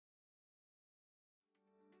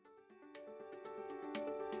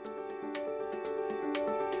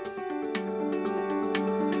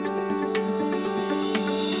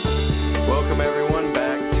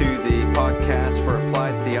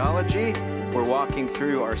Applied Theology. We're walking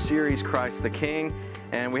through our series, Christ the King,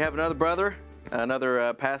 and we have another brother,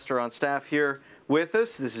 another pastor on staff here with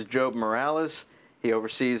us. This is Job Morales. He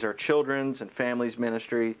oversees our children's and families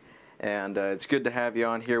ministry, and it's good to have you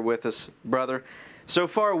on here with us, brother. So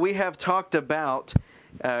far, we have talked about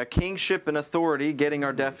kingship and authority, getting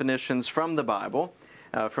our definitions from the Bible.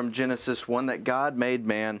 From Genesis 1, that God made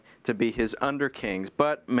man to be his under kings.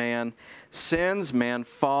 But man sins, man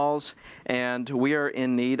falls, and we are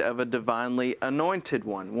in need of a divinely anointed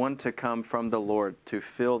one to come from the Lord to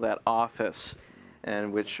fill that office,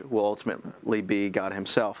 and which will ultimately be God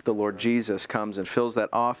himself. The Lord Jesus comes and fills that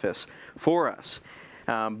office for us.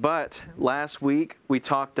 But last week, we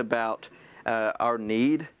talked about our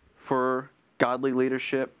need for godly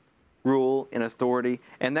leadership, rule and authority,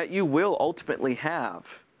 and that you will ultimately have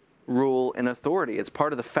rule and authority. It's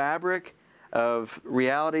part of the fabric of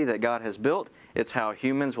reality that God has built. It's how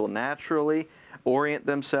humans will naturally orient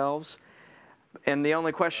themselves. And the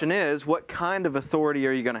only question is, what kind of authority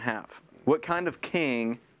are you going to have? What kind of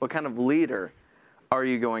king, what kind of leader are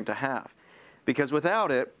you going to have? Because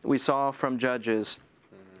without it, we saw from Judges,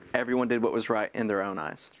 everyone did what was right in their own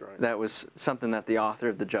eyes. That's right. That was something that the author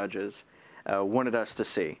of the Judges wanted us to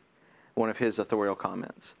see. One of his authorial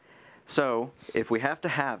comments. So, if we have to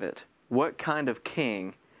have it, what kind of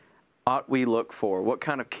king ought we look for? What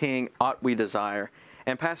kind of king ought we desire?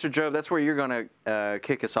 And Pastor Job, that's where you're going to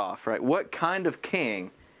kick us off, right? What kind of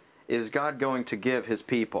king is God going to give his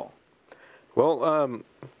people? Well,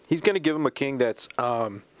 he's going to give them a king that's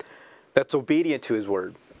obedient to his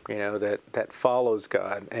word, that follows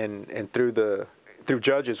God, and through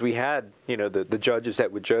Judges, we had, the judges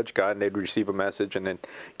that would judge God, and they'd receive a message and then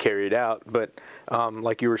carry it out. But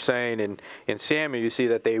like you were saying in Samuel, you see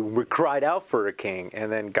that they cried out for a king, and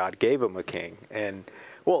then God gave them a king. And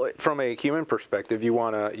well, from a human perspective, you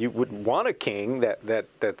would want a king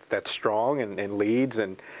that's strong and leads,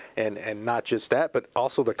 and not just that, but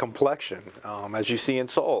also the complexion, as you see in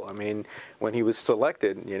Saul. I mean, when he was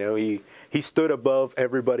selected, he stood above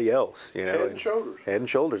everybody else. Head and shoulders. Head and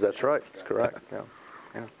shoulders. That's right. That's correct. Yeah.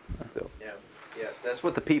 Yeah. That's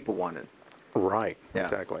what the people wanted. Right. Yeah.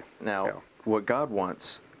 Exactly. Now, what God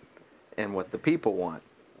wants and what the people want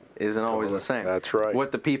isn't always the same. That's right.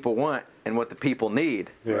 What the people want and what the people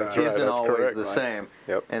need isn't always the same.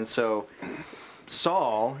 Yep. And so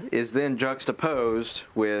Saul is then juxtaposed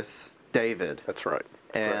with David. That's right.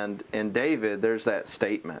 And in David, there's that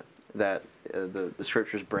statement that the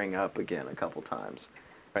scriptures bring up again a couple times.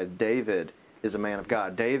 Right? David is a man of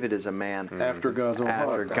God. David is a man after God's own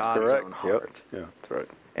heart. God's own heart. Yep. Yeah, that's right.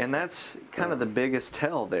 And that's kind of the biggest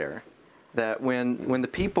tell there, that when the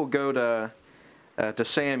people go to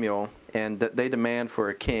Samuel and that they demand for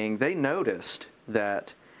a king, they noticed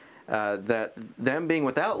that them being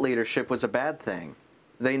without leadership was a bad thing.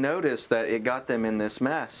 They noticed that it got them in this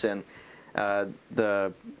mess, and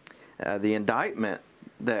the indictment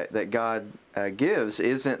that God gives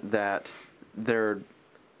isn't that their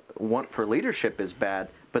want for leadership is bad,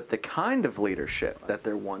 but the kind of leadership that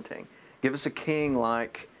they're wanting. Give us a king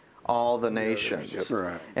like all the nations.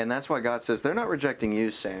 Right. And that's why God says, they're not rejecting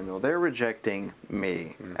you, Samuel. They're rejecting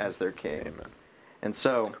me as their king. Amen. And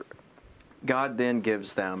so God then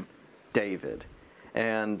gives them David.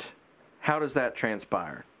 And how does that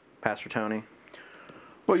transpire, Pastor Tony?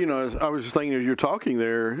 Well, as I was just thinking as you're talking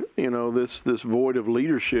there, this void of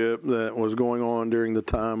leadership that was going on during the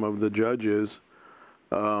time of the Judges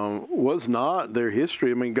was not their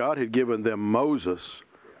history. I mean, God had given them Moses,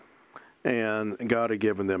 and God had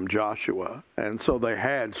given them Joshua. And so they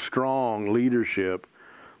had strong leadership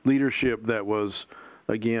that was,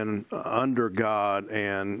 again, under God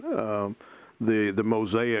and the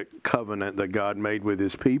Mosaic covenant that God made with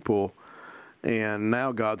his people. And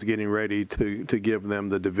now God's getting ready to give them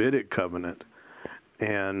the Davidic covenant.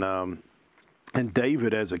 And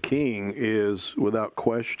David as a king is, without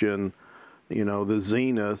question, the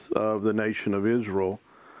zenith of the nation of Israel.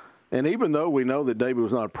 And even though we know that David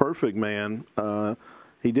was not a perfect man,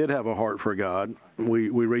 he did have a heart for God. We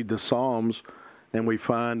read the Psalms, and we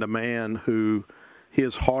find a man who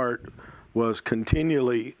his heart was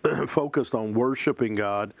continually focused on worshiping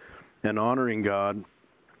God and honoring God.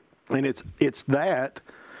 And it's that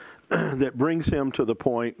brings him to the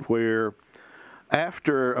point where,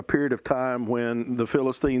 after a period of time when the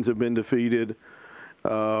Philistines have been defeated,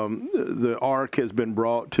 the ark has been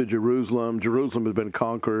brought to Jerusalem. Jerusalem has been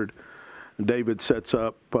conquered. David sets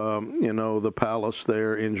up, the palace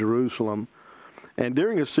there in Jerusalem. And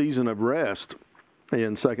during a season of rest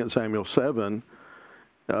in 2 Samuel 7,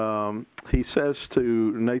 he says to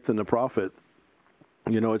Nathan the prophet,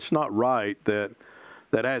 it's not right that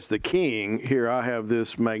that as the king, here I have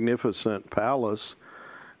this magnificent palace,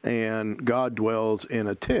 and God dwells in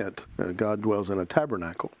a tent. God dwells in a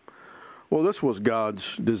tabernacle. Well, this was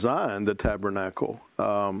God's design, the tabernacle.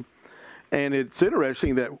 And it's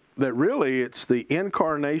interesting that really it's the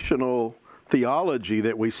incarnational theology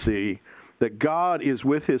that we see, that God is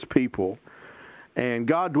with his people. And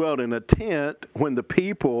God dwelled in a tent when the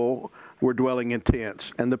people were dwelling in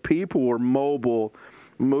tents. And the people were mobile,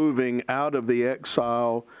 moving out of the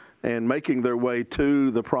exile and making their way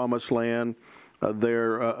to the promised land.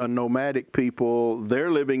 They're a nomadic people.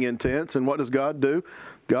 They're living in tents. And what does God do?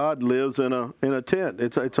 God lives in a tent.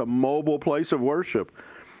 It's a mobile place of worship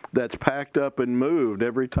that's packed up and moved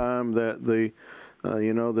every time that the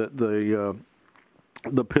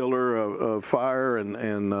pillar of fire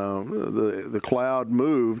and the cloud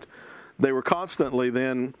moved. They were constantly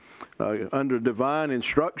then under divine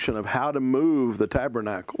instruction of how to move the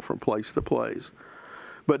tabernacle from place to place.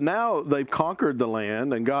 But now they've conquered the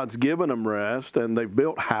land, and God's given them rest, and they've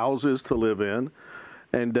built houses to live in.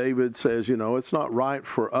 And David says, it's not right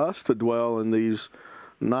for us to dwell in these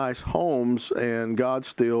nice homes, and God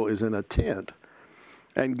still is in a tent.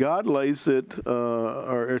 And God lays it,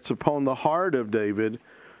 or it's upon the heart of David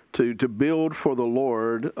to build for the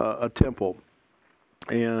Lord a temple.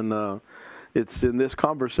 And it's in this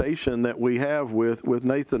conversation that we have with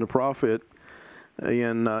Nathan the prophet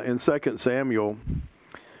in 2 Samuel.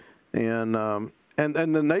 And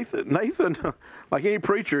then Nathan, like any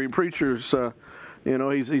preacher, preachers,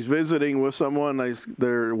 he's visiting with someone.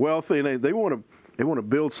 They're wealthy, and they want to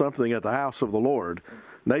build something at the house of the Lord.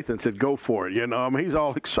 Nathan said, "Go for it." He's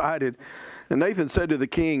all excited. And Nathan said to the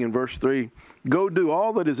king in verse 3, "Go do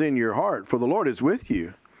all that is in your heart, for the Lord is with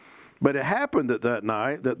you." But it happened that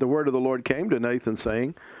night that the word of the Lord came to Nathan,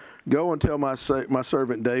 saying, "Go and tell my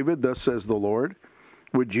servant David, thus says the Lord,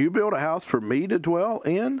 would you build a house for me to dwell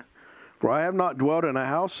in? For I have not dwelt in a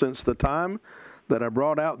house since the time that I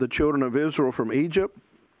brought out the children of Israel from Egypt,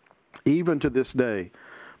 even to this day,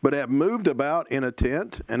 but have moved about in a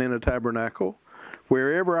tent and in a tabernacle.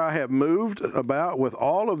 Wherever I have moved about with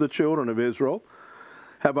all of the children of Israel,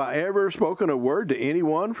 have I ever spoken a word to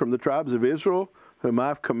anyone from the tribes of Israel, whom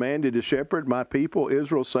I've commanded to shepherd my people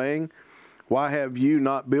Israel, saying, why have you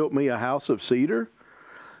not built me a house of cedar?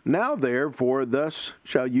 Now therefore, thus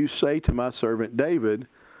shall you say to my servant David,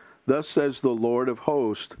 thus says the Lord of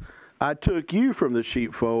hosts, I took you from the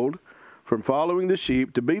sheepfold, from following the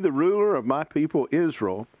sheep, to be the ruler of my people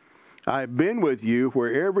Israel. I have been with you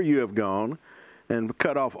wherever you have gone, and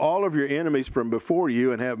cut off all of your enemies from before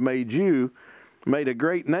you, and have made a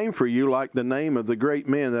great name for you, like the name of the great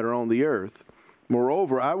men that are on the earth.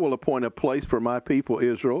 Moreover, I will appoint a place for my people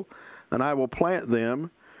Israel, and I will plant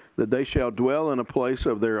them, that they shall dwell in a place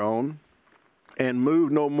of their own, and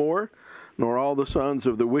move no more, nor all the sons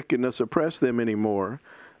of the wickedness oppress them any more,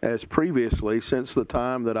 as previously, since the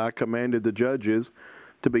time that I commanded the judges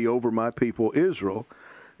to be over my people Israel,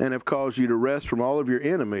 and have caused you to rest from all of your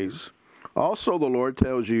enemies. Also the Lord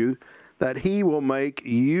tells you that he will make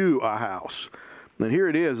you a house. And here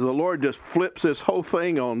it is. The Lord just flips this whole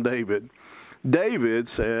thing on David. David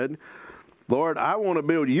said, Lord, I want to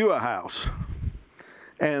build you a house.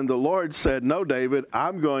 And the Lord said, no, David,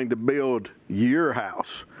 I'm going to build your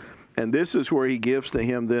house. And this is where he gives to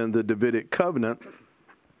him then the Davidic covenant.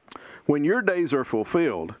 When your days are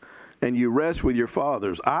fulfilled and you rest with your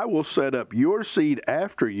fathers, I will set up your seed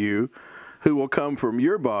after you, who will come from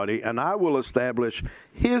your body, and I will establish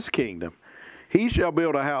his kingdom. He shall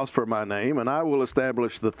build a house for my name, and I will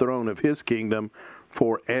establish the throne of his kingdom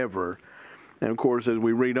forever. And of course, as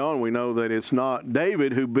we read on, we know that it's not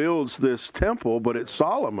David who builds this temple, but it's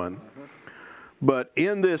Solomon. But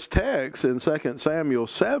in this text, in 2 Samuel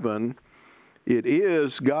 7, it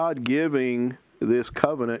is God giving this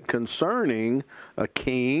covenant concerning a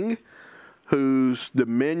king whose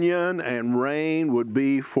dominion and reign would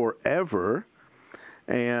be forever.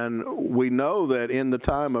 And we know that in the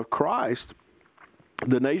time of Christ,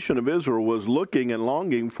 the nation of Israel was looking and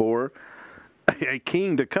longing for a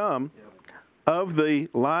king to come of the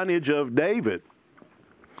lineage of David.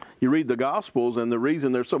 You read the Gospels, and the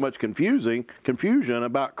reason there's so much confusion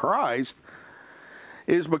about Christ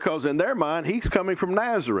is because in their mind, he's coming from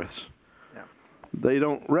Nazareth. They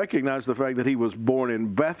don't recognize the fact that he was born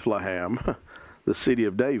in Bethlehem, the city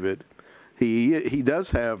of David. He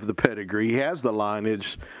does have the pedigree. He has the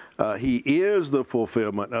lineage. He is the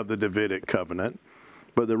fulfillment of the Davidic covenant.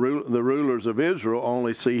 But the rulers of Israel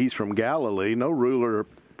only see he's from Galilee. No ruler or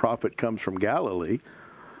prophet comes from Galilee.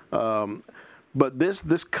 But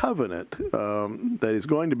this covenant that is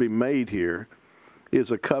going to be made here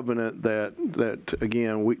is a covenant that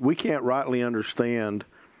again, we can't rightly understand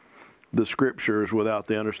the scriptures without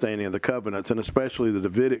the understanding of the covenants, and especially the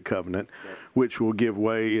Davidic covenant, which will give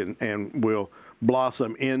way and will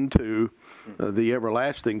blossom into the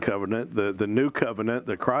everlasting covenant, the new covenant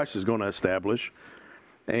that Christ is going to establish.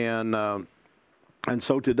 And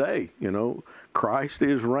so today, Christ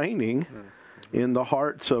is reigning in the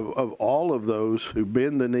hearts of all of those who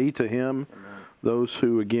bend the knee to him, those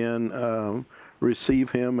who, again,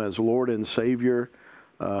 receive him as Lord and Savior.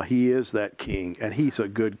 He is that king, and he's a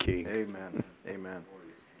good king. Amen. Amen.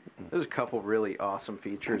 There's a couple really awesome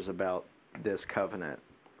features about this covenant.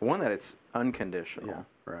 One, that it's unconditional. Yeah,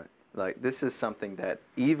 right. Like, this is something that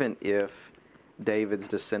even if David's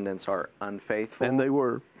descendants are unfaithful. And they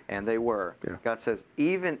were. Yeah. God says,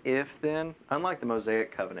 even if then, unlike the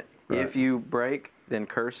Mosaic covenant, if you break, then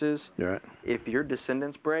curses. Right. If your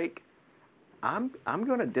descendants break, I'm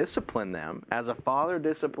going to discipline them as a father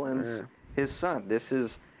disciplines his son. This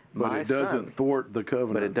is my son. But it doesn't thwart the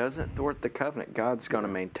covenant. But it doesn't thwart the covenant. God's going to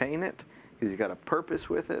maintain it because he's got a purpose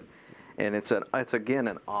with it. And it's again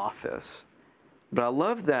an office. But I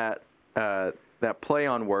love that play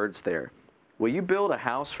on words there. Will you build a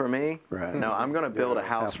house for me? Right. No, I'm going to build a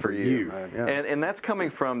house for you. Right, yeah. And that's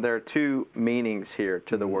coming from, there are two meanings here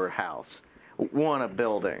to the word house. One, a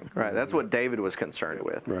building, right? That's what David was concerned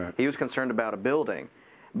with. Right. He was concerned about a building.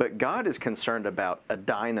 But God is concerned about a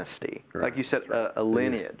dynasty. Right. Like you said, a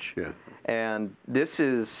lineage. Yeah. And this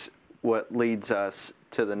is what leads us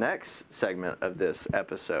to the next segment of this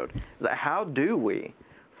episode. Is that how do we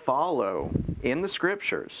follow in the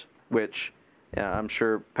Scriptures, which I'm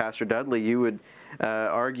sure, Pastor Dudley, you would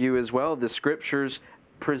argue as well, the Scriptures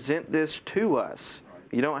present this to us.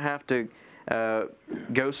 You don't have to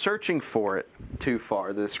go searching for it too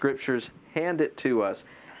far. The Scriptures hand it to us,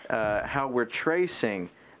 how we're tracing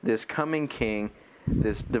this coming king,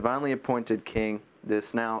 this divinely appointed king,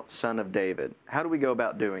 this now son of David. How do we go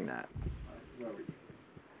about doing that?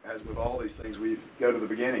 As with all these things, we go to the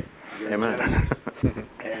beginning. We go to Amen. Genesis.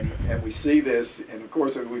 and we see this, and of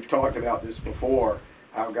course we've talked about this before,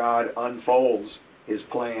 how God unfolds his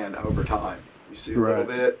plan over time. You see a little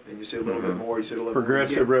bit, then you see a little bit more, you see a little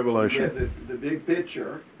Progressive more. revelation. You get the big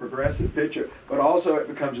picture, progressive picture, but also it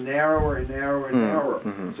becomes narrower and narrower and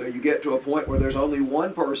narrower. So you get to a point where there's only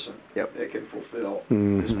one person that can fulfill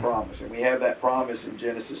this promise. And we have that promise in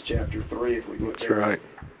Genesis chapter 3, if we look That's there. right.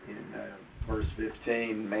 Verse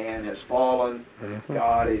 15, man has fallen.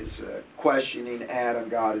 God is questioning Adam.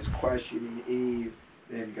 God is questioning Eve.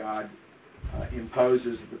 Then God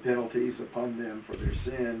imposes the penalties upon them for their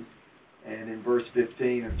sin. And in verse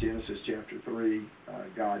 15 of Genesis chapter 3,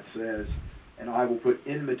 God says, and I will put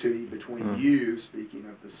enmity between you, speaking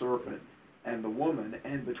of the serpent, and the woman,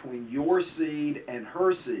 and between your seed and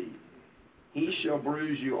her seed. He shall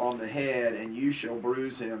bruise you on the head, and you shall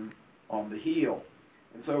bruise him on the heel.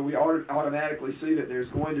 And so we automatically see that there's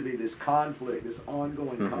going to be this conflict, this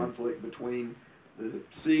ongoing conflict between the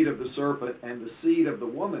seed of the serpent and the seed of the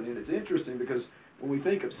woman. And it's interesting because when we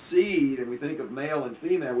think of seed and we think of male and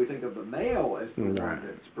female, we think of the male as the one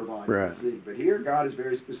that's providing the seed. But here God is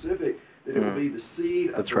very specific that it will be the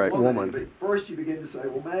seed of the woman. But first you begin to say,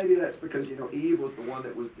 well, maybe that's because, Eve was the one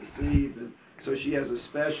that was deceived, and so she has a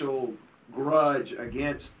special grudge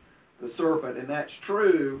against the serpent, and that's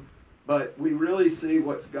true. But we really see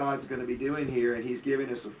what God's going to be doing here, and he's giving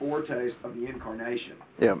us a foretaste of the incarnation.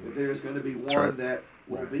 That there's going to be one that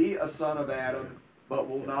will be a son of Adam, but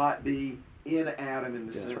will not be in Adam in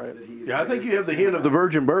the sense that he is. Yeah, I think you have the hint of the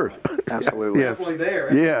virgin birth. Absolutely. Yes. Definitely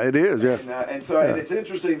there. Yeah, it is. Yeah. And it's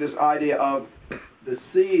interesting, this idea of the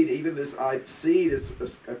seed. Even this seed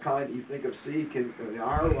is a kind. You think of seed can, in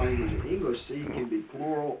our language in English, seed can be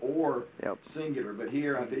plural or singular. But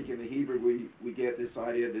here, I think in the Hebrew, we get this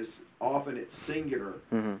idea. This often it's singular.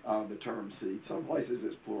 The term seed. Some places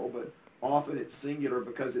it's plural, but often it's singular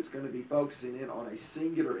because it's going to be focusing in on a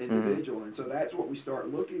singular individual. And so that's what we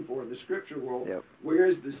start looking for in the Scripture world. Where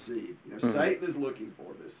is the seed? Satan is looking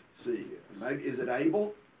for this seed. Maybe, is it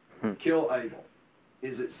Abel? Kill Abel.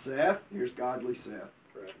 Is it Seth? Here's godly Seth.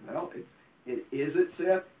 Well, is it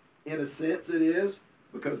Seth? In a sense it is,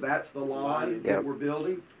 because that's the line that we're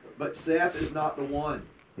building. But Seth is not the one.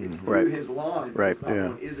 It's through his line. It's not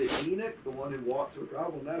one. Is it Enoch, the one who walked to a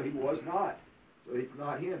God? Well, no, he was not. So it's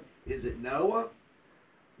not him. Is it Noah?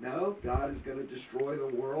 No, God is going to destroy the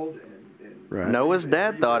world. Noah's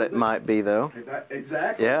dad thought it might be, though.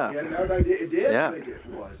 Exactly. Yeah. No, they did think it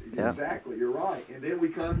was. Exactly, you're right. And then we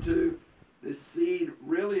come to this seed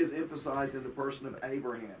really is emphasized in the person of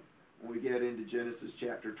Abraham when we get into Genesis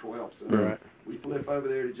chapter 12. So we flip over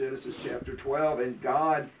there to Genesis chapter 12, and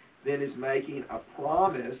God then is making a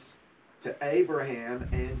promise to Abraham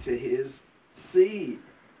and to his seed.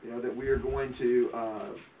 That we are going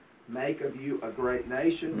to make of you a great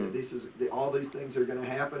nation. All these things are going to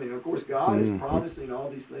happen. And of course, God is promising all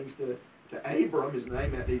these things to Abram. His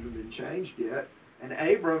name hadn't even been changed yet. And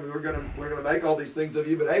Abram, we're going to make all these things of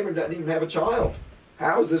you, but Abram doesn't even have a child.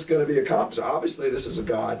 How is this going to be accomplished? Obviously, this is a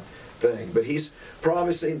God thing, but he's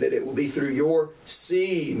promising that it will be through your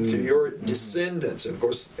seed, through your descendants. And of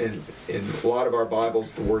course, in a lot of our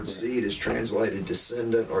Bibles, the word seed is translated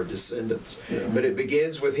descendant or descendants. Yeah. But it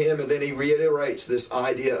begins with him, and then he reiterates this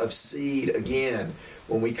idea of seed again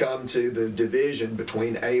when we come to the division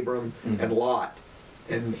between Abram and Lot.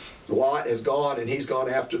 And Lot has gone, and he's gone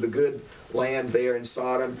after the good land there in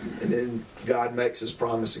Sodom, and then God makes his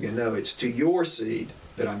promise again. No, it's to your seed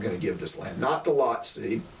that I'm going to give this land, not to Lot's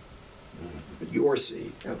seed, but your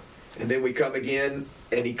seed. Yep. And then we come again,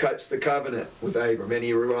 and he cuts the covenant with Abram, and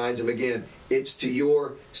he reminds him again, it's to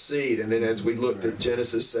your seed. And then as we looked at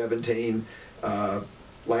Genesis 17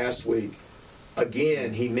 last week,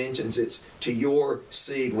 again he mentions it's to your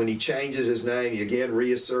seed. When he changes his name, he again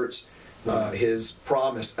reasserts his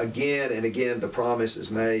promise. Again and again the promise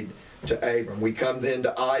is made to Abram. We come then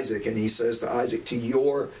to Isaac, and he says to Isaac, to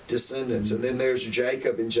your descendants. And then there's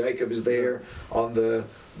Jacob, and Jacob is there on the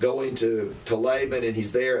going to Laban, and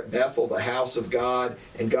he's there at Bethel, the house of God,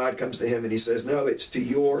 and God comes to him and he says, no, it's to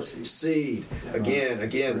your seed. Again,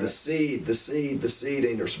 the seed,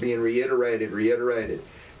 and it's being reiterated.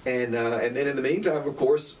 And then in the meantime, of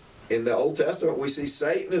course, in the Old Testament, we see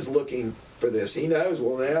Satan is looking for this. He knows,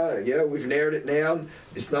 well, now, we've narrowed it down.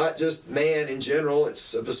 It's not just man in general.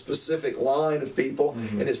 It's a specific line of people.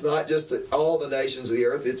 And it's not just all the nations of the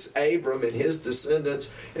earth. It's Abram and his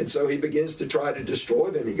descendants. And so he begins to try to destroy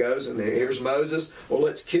them. He goes, and here's Moses. Well,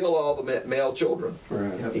 let's kill all the male children.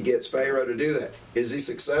 Right. He gets Pharaoh to do that. Is he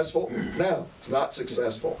successful? No, it's not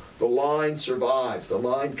successful. The line survives. The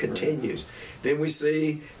line continues. Then we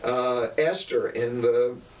see Esther in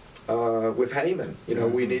the with Haman.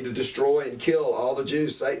 We need to destroy and kill all the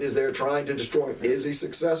Jews. Satan is there trying to destroy him. Is he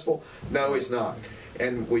successful? No, he's not.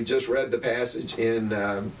 And we just read the passage in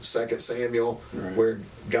 2 Samuel where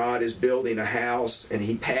God is building a house, and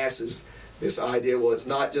he passes this idea, well, it's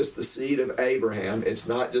not just the seed of Abraham, it's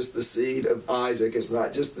not just the seed of Isaac, it's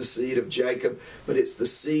not just the seed of Jacob, but it's the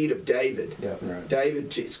seed of David. Yeah, right.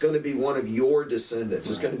 David, it's going to be one of your descendants.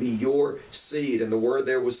 It's going to be your seed, and the word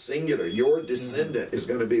there was singular. Your descendant is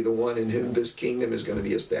going to be the one in whom this kingdom is going to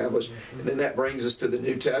be established. And then that brings us to the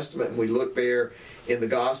New Testament, and we look there in the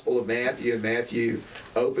Gospel of Matthew, and Matthew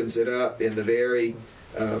opens it up in the very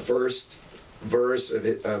first verse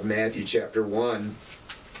of Matthew chapter 1.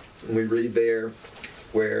 And we read there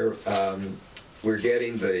where we're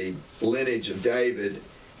getting the lineage of David,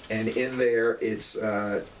 and in there it's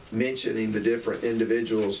mentioning the different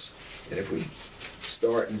individuals. And if we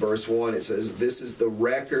start in verse 1, it says, this is the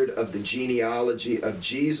record of the genealogy of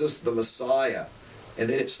Jesus the Messiah. And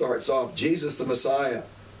then it starts off, Jesus the Messiah,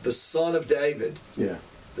 the son of David. Yeah.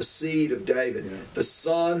 The seed of David, the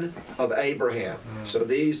son of Abraham. So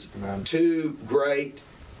these two great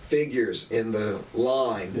figures in the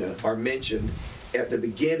line are mentioned at the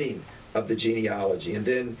beginning of the genealogy. And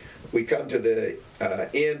then we come to the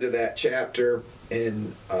end of that chapter,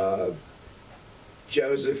 and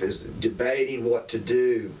Joseph is debating what to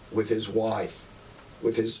do with his wife,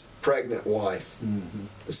 with his pregnant wife,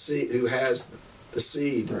 the seed, who has the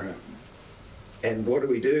seed. Right. And what do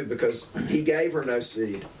we do? Because he gave her no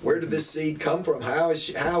seed. Where did this seed come from? How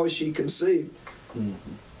is she conceived?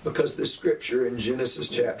 Because the scripture in Genesis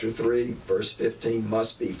chapter 3, verse 15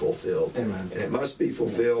 must be fulfilled. Amen. And it must be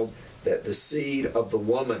fulfilled that the seed of the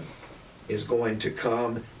woman is going to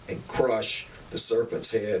come and crush the serpent's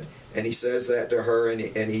head. And he says that to her, and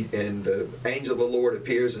the angel of the Lord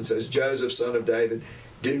appears and says, Joseph, son of David,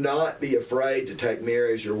 do not be afraid to take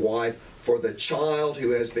Mary as your wife, for the child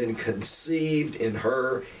who has been conceived in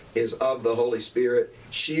her is of the Holy Spirit.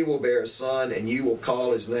 She will bear a son, and you will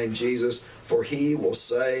call his name Jesus, for he will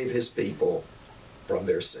save his people from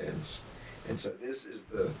their sins. And so this is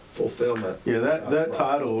the fulfillment. Yeah, that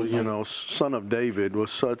title, Son of David,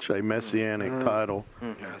 was such a messianic title.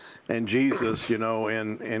 Yes. And Jesus,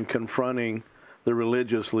 in confronting the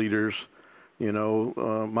religious leaders,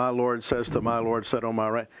 my Lord says to my Lord, sit on my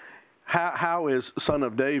right. How is Son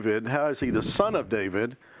of David, how is he the Son of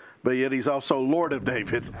David, but yet he's also Lord of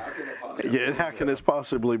David? How can this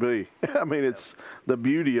possibly be? I mean, it's the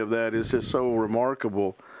beauty of that is just so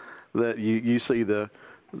remarkable that you see the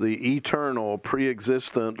eternal,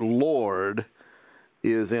 pre-existent Lord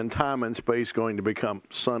is in time and space going to become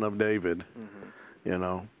Son of David. And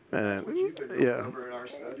that's what you've been going over in our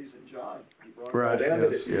studies in John. He brought it Right. all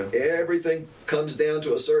down Yes, that everything comes down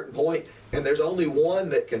to a certain point, and there's only one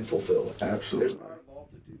that can fulfill it. Absolutely. There are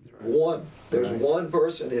multitudes, right? One. There's Right. one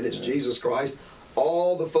person, and it's Jesus Christ.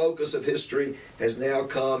 All the focus of history has now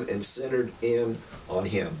come and centered in on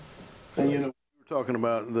Him. And you know, we were talking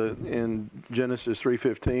about in Genesis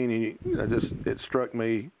 3:15, and it struck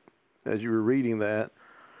me as you were reading that,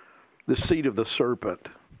 the seed of the serpent.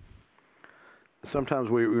 Sometimes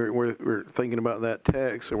we're thinking about that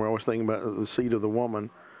text, and we're always thinking about the seed of the woman,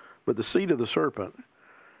 but the seed of the serpent.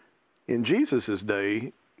 In Jesus'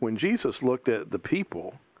 day, when Jesus looked at the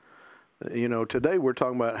people, you know, today we're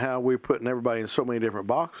talking about how we're putting everybody in so many different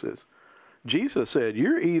boxes. Jesus said,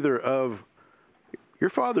 your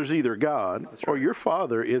father's either God or your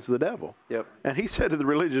father is the devil. Yep. And he said to the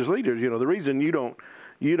religious leaders, you know, the reason you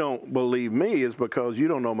don't believe me is because you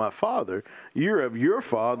don't know my father. You're of your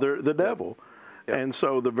father, the devil. Yep. And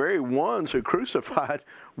so the very ones who crucified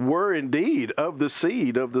were indeed of the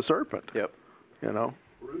seed of the serpent. Yep. You know?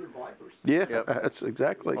 Brood of vipers. Yeah, Yep. that's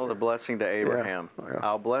exactly. Oh, the blessing to Abraham. Yeah.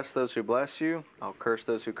 I'll bless those who bless you. I'll curse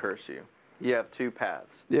those who curse you. You have two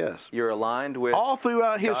paths. Yes. You're aligned with All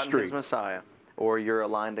throughout God and history. His Messiah, or you're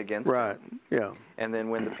aligned against Right. Him. Yeah. And then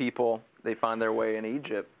when the people, they find their way in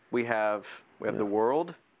Egypt, we have the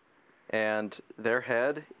world, and their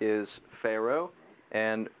head is Pharaoh,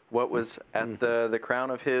 and what was at the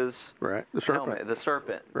crown of his Right. The serpent. helmet, the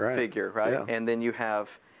serpent Right. figure, right? Yeah. And then you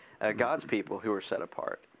have God's people who are set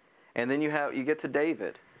apart. And then you get to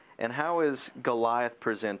David. And how is Goliath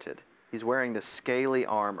presented? He's wearing the scaly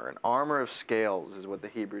armor. An armor of scales is what the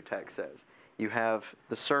Hebrew text says. You have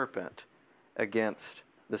the serpent against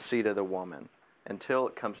the seed of the woman until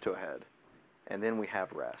it comes to a head. And then we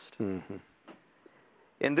have rest. Mm-hmm.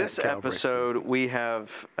 In this At Calvary. episode, we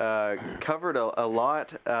have covered a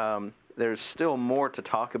lot. There's still more to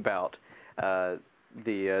talk about.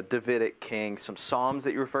 The Davidic king, some Psalms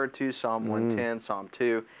that you referred to, Psalm 110, Psalm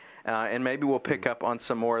 2, and maybe we'll pick up on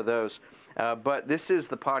some more of those. But this is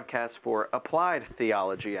the podcast for applied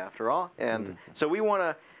theology, after all. And so we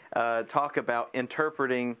want to talk about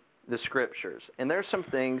interpreting the Scriptures. And there's some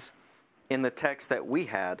things in the text that we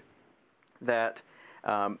had that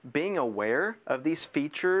being aware of these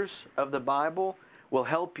features of the Bible will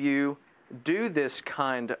help you do this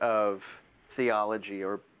kind of theology,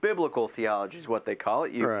 or biblical theology is what they call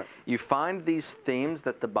it. You find these themes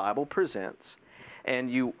that the Bible presents, and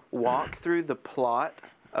you walk through the plot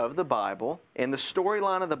of the Bible. In the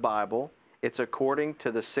storyline of the Bible, it's according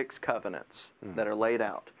to the 6 covenants that are laid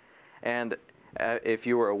out. And if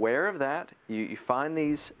you are aware of that, you find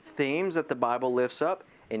these themes that the Bible lifts up,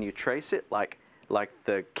 and you trace it like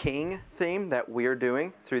the king theme that we're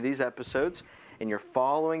doing through these episodes, and you're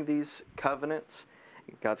following these covenants,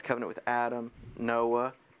 God's covenant with Adam,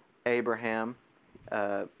 Noah, Abraham,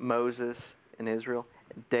 Moses in Israel,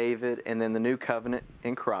 David, and then the new covenant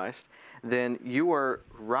in Christ, then you are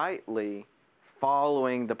rightly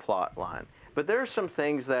following the plot line. But there are some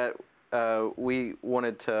things that we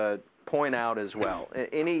wanted to point out as well.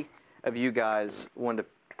 Any of you guys want to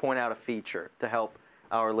point out a feature to help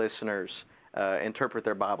our listeners interpret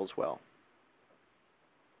their Bibles well?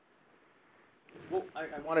 Well,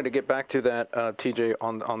 I wanted to get back to that, TJ,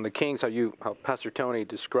 on the kings, how Pastor Tony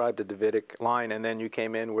described the Davidic line, and then you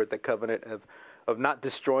came in with the covenant of not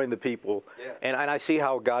destroying the people. Yeah. And I see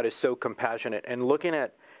how God is so compassionate. And looking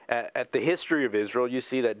at the history of Israel, you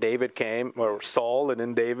see that David came, or Saul, and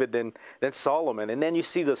then David, then Solomon. And then you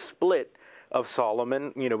see the split of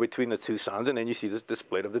Solomon, between the 2 sons, and then you see the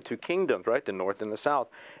split of the 2 kingdoms, right, the north and the south.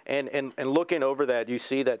 And looking over that, you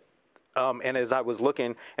see that, and as I was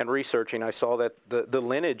looking and researching, I saw that the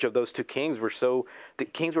lineage of those 2 kings were so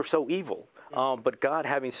evil. But God,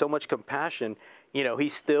 having so much compassion, He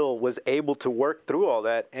still was able to work through all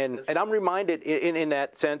that. And I'm reminded in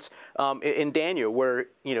that sense, in Daniel, where,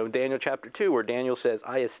 Daniel chapter 2, where Daniel says,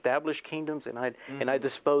 I establish kingdoms and I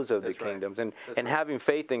dispose of the kingdoms. Right. And having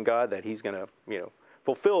faith in God that He's going to,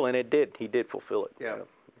 fulfill, and He did fulfill it. Yeah.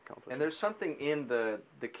 And there's something in the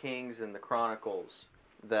Kings and the Chronicles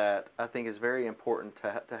that I think is very important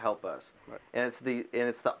to help us. Right. And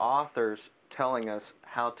it's the authors telling us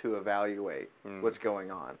how to evaluate what's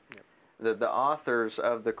going on. Yep. The authors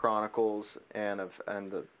of the Chronicles and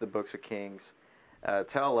the books of Kings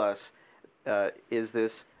tell us, is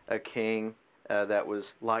this a king that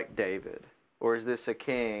was like David, or is this a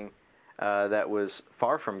king that was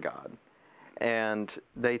far from God? And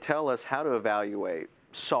they tell us how to evaluate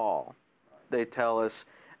Saul. They tell us,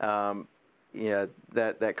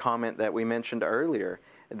 that comment that we mentioned earlier,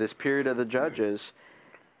 this period of the judges,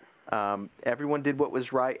 everyone did what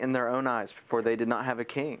was right in their own eyes, for they did not have a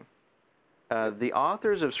king. the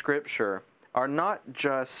authors of Scripture are not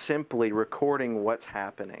just simply recording what's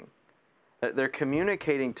happening. They're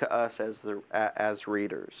communicating to us as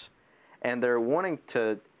readers. And they're wanting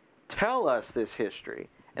to tell us this history.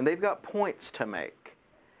 And they've got points to make.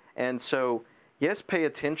 And so, yes, pay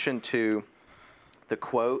attention to the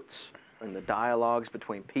quotes and the dialogues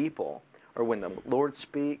between people, or when the Lord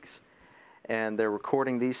speaks and they're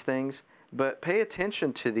recording these things. But pay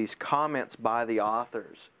attention to these comments by the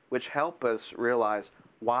authors, which help us realize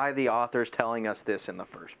why the author's telling us this in the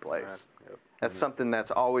first place. Right. Yep. That's something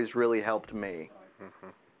that's always really helped me. Mm-hmm.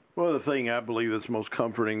 Well, the thing I believe that's most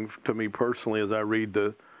comforting to me personally as I read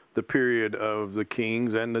the period of the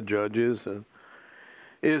kings and the judges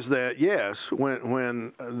is that, yes,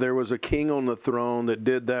 when there was a king on the throne that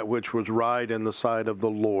did that which was right in the sight of the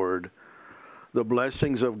Lord, the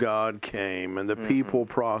blessings of God came and the people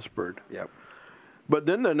prospered. Yep. But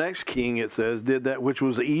then the next king, it says, did that which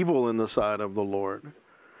was evil in the sight of the Lord.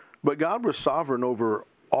 But God was sovereign over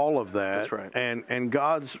all of that. That's right. And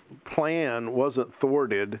God's plan wasn't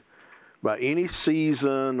thwarted by any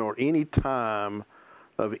season or any time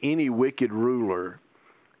of any wicked ruler.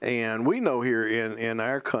 And we know here in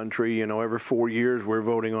our country, every 4 years we're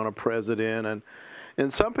voting on a president. And in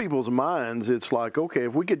some people's minds, it's like, okay,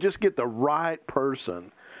 if we could just get the right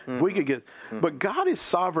person, if we could get, but God is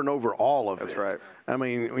sovereign over all of it. That's right. I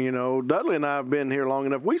mean, Dudley and I have been here long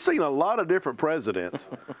enough. We've seen a lot of different presidents.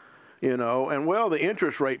 And the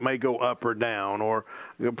interest rate may go up or down, or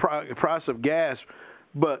the price of gas,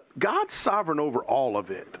 but God's sovereign over all of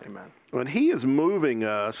it. Amen. And He is moving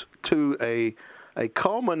us to a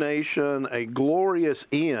culmination, a glorious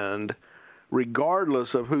end,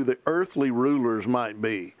 regardless of who the earthly rulers might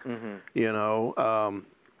be.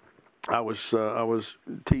 I was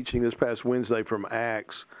teaching this past Wednesday from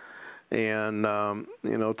Acts. And,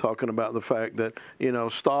 talking about the fact that,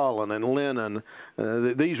 Stalin and Lenin,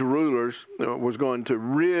 these rulers was going to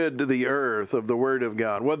rid the earth of the Word of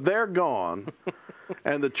God. Well, they're gone,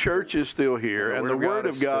 and the church is still here, and the Word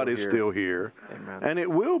of God is still here, Amen. And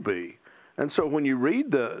it will be. And so when you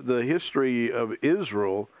read the history of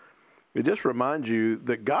Israel, it just reminds you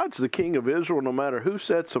that God's the King of Israel no matter who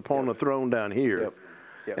sits upon the throne down here. Yep.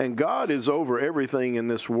 Yep. And God is over everything in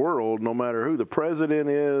this world, no matter who the president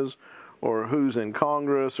is, or who's in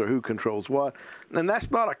Congress, or who controls what. And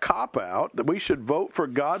that's not a cop-out, that we should vote for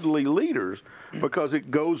godly leaders because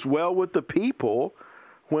it goes well with the people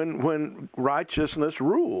when righteousness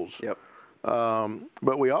rules. Yep.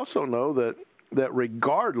 But we also know that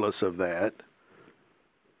regardless of that,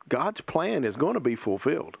 God's plan is going to be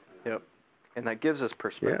fulfilled. Yep. And that gives us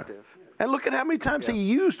perspective. Yeah. And look at how many times He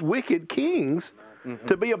used wicked kings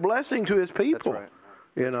to be a blessing to His people. That's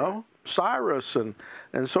right. Right. Cyrus and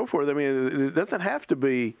so forth. I mean, it doesn't have to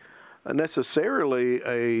be necessarily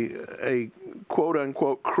a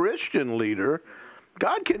quote-unquote Christian leader.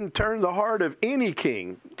 God can turn the heart of any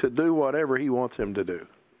king to do whatever He wants him to do.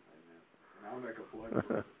 I'll make a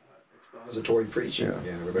point. Expository preaching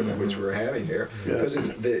again, which we're having here. Yeah.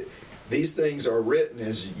 Because these things are written,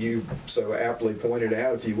 as you so aptly pointed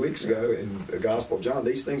out a few weeks ago in the Gospel of John,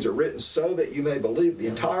 these things are written so that you may believe. The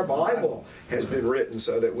entire Bible has been written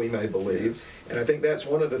so that we may believe. And I think that's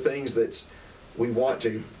one of the things that we want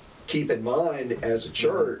to keep in mind as a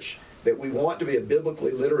church, that we want to be a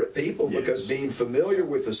biblically literate people, because being familiar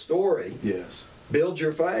with the story builds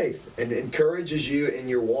your faith and encourages you in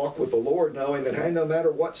your walk with the Lord, knowing that, hey, no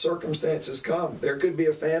matter what circumstances come, there could be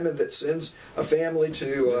a famine that sends a family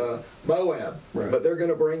to Moab, but they're going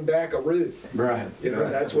to bring back a Ruth. Right.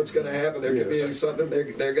 That's what's going to happen. There could be something,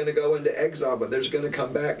 they're going to go into exile, but there's going to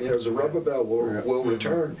come back. Zerubbabel will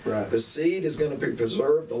return. Right. The seed is going to be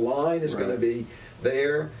preserved. The line is going to be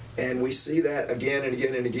there. And we see that again and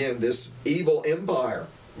again and again. This evil empire,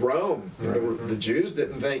 Rome. The Jews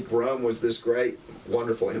didn't think Rome was this great,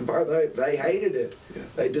 wonderful empire. They hated it. Yeah.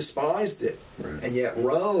 They despised it. Right. And yet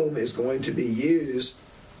Rome is going to be used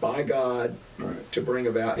by God to bring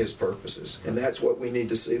about His purposes. And that's what we need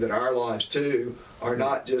to see, that our lives too are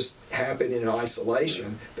not just happening in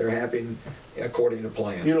isolation. They're happening according to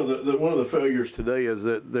plan. One of the failures today is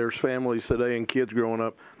that there's families today and kids growing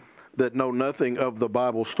up that know nothing of the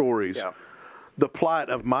Bible stories. Yeah. The plight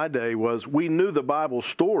of my day was we knew the Bible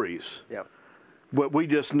stories, but we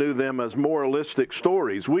just knew them as moralistic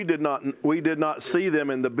stories. We did not see them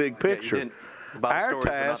in the big picture. The Bible stories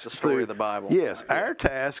were not the story of the Bible. Yes, our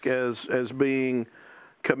task as being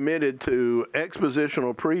committed to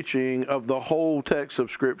expositional preaching of the whole text of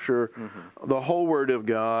Scripture, the whole Word of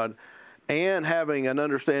God, and having an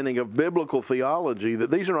understanding of biblical theology,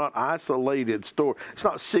 that these are not isolated stories. It's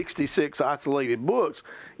not 66 isolated books.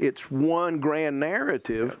 It's one grand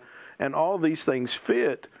narrative. and all these things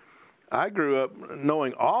fit. I grew up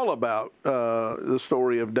knowing all about the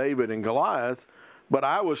story of David and Goliath, but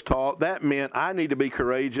I was taught that meant I need to be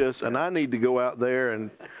courageous and I need to go out there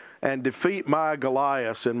and defeat my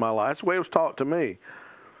Goliaths in my life. That's the way it was taught to me.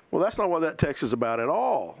 Well, that's not what that text is about at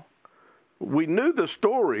all. We knew the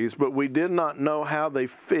stories, but we did not know how they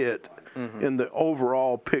fit in the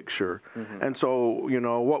overall picture. And so,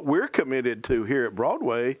 what we're committed to here at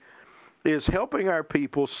Broadway is helping our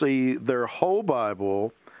people see their whole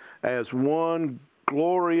Bible as one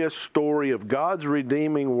glorious story of God's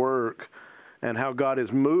redeeming work and how God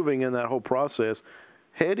is moving in that whole process,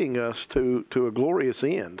 heading us to a glorious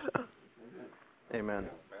end. Amen.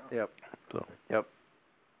 Yep. So. Yep.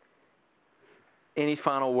 Any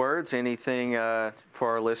final words? Anything for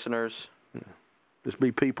our listeners? Just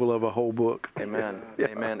be people of a whole book. Amen.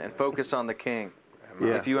 Amen. And focus on the King.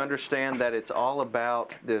 Yeah. If you understand that it's all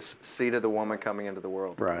about this seed of the woman coming into the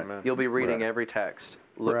world, Right. you'll be reading every text,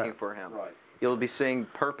 looking Right. for him. Right. You'll be seeing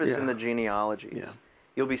purpose in Yeah. the genealogies. Yeah.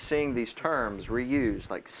 You'll be seeing these terms reused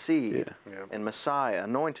like seed Yeah. and Messiah,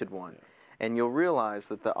 anointed one. And you'll realize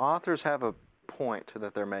that the authors have a point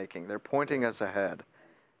that they're making. They're pointing us ahead.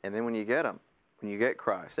 And then when you get them, when you get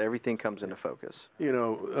Christ, everything comes into focus.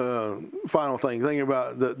 Final thing, thinking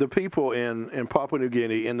about the people in Papua New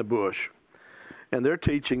Guinea in the bush, and they're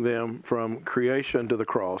teaching them from creation to the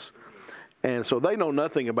cross. And so they know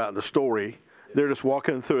nothing about the story. They're just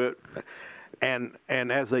walking through it. And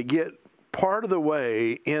as they get part of the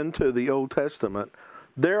way into the Old Testament,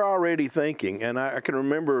 they're already thinking, and I can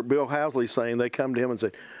remember Bill Housley saying, they come to him and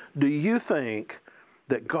say, do you think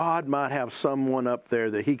that God might have someone up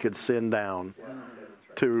there that he could send down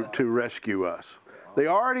to rescue us? They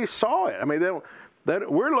already saw it. I mean,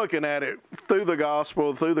 we're looking at it through the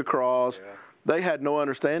gospel, through the cross. They had no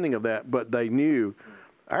understanding of that, but they knew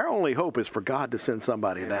our only hope is for God to send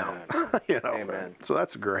somebody down. Amen. So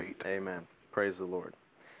that's great. Amen. Praise the Lord.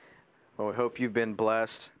 Well, we hope you've been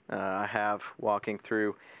blessed. I have walking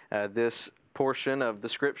through this portion of the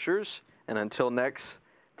Scriptures. And until next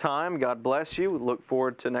time, God bless you. We look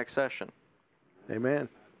forward to next session. Amen.